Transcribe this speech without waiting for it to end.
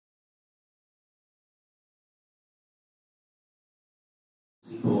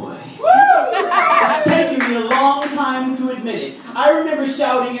Boy. It's taken me a long time to admit it. I remember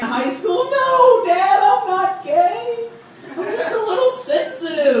shouting in high school, "No, Dad, I'm not gay. I'm just a little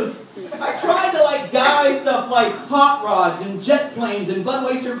sensitive." I tried to like guy stuff like hot rods and jet planes and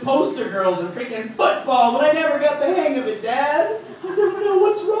Budweiser poster girls and freaking football, but I never got the hang of it, Dad. I don't know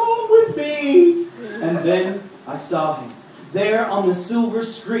what's wrong with me. And then I saw him. There on the silver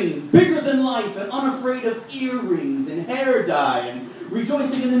screen, bigger than life and unafraid of earrings and hair dye, and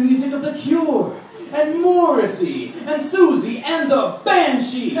rejoicing in the music of The Cure, and Morrissey, and Susie, and the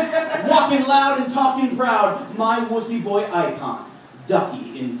Banshees, walking loud and talking proud, my Wussy Boy icon,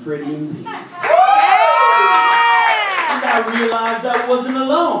 Ducky in Pretty in Pink. And I realized I wasn't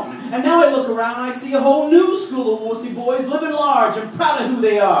alone, and now I look around and I see a whole new school of Wussy Boys living large and proud of who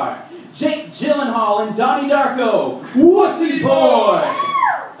they are. Jake Gyllenhaal and Donnie Darko, Wussy Boy!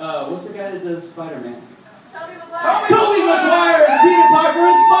 What's the guy that does Spider-Man? Tobey Maguire as Peter Parker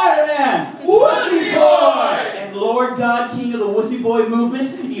and Spider-Man! Wussy Boy! And Lord God, King of the Wussy Boy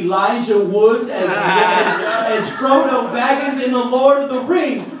movement, Elijah Woods as Frodo Baggins in The Lord of the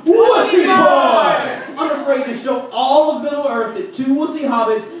Rings, Wussy Boy! Unafraid to show all of Middle Earth that two wussy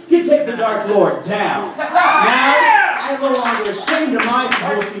hobbits can take the Dark Lord down. Now, I'm no longer ashamed of my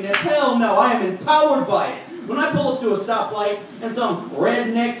wussiness. Hell no, I am empowered by it. When I pull up to a stoplight and some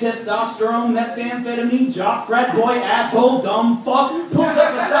redneck testosterone, methamphetamine, jock, frat boy, asshole, dumb fuck pulls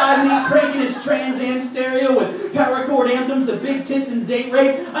up beside me, cranking his Trans Am stereo with power chord anthems, the big tits and date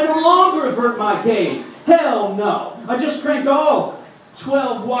rape, I no longer avert my gaze. Hell no. I just crank all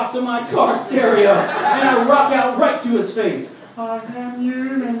 12 watts of my car stereo and I rock out right to his face. I am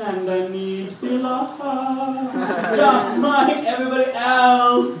human and I need to be loved, just like everybody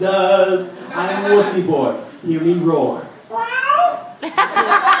else does. I am Wussy Boy. Hear me roar. Shit,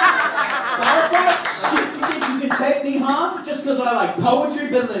 you think you can take me, huh? Just because I like poetry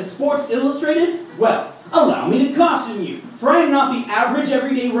better than Sports Illustrated? Well, allow me to caution you, for I am not the average,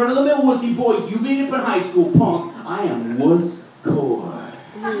 everyday, run-of-the-mill Wussy Boy you beat up in high school, punk. I am Wuss-core.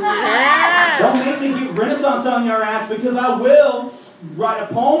 Don't make me get Renaissance on your ass, because I will write a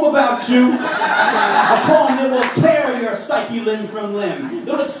poem about you. A poem that will tear your psyche limb from limb.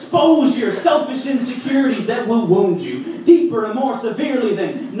 That will expose your selfish insecurities that will wound you deeper and more severely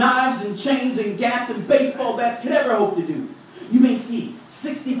than knives and chains and gats and baseball bats could ever hope to do. You may see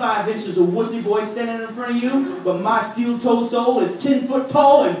 65 inches of Wussy Boy standing in front of you, but my steel-toed soul is 10 foot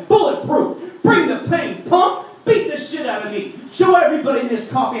tall and bulletproof. Bring the pain, punk! Beat the shit out of me. Show everybody in this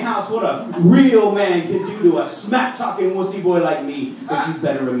coffee house what a real man can do to a smack-talking Wussy Boy like me. But you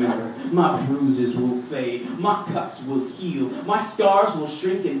better remember, my bruises will fade, my cuts will heal, my scars will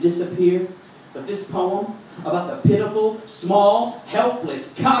shrink and disappear. But this poem about the pitiful, small,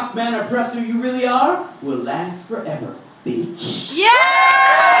 helpless, cock man oppressor you really are will last forever, bitch. Yeah!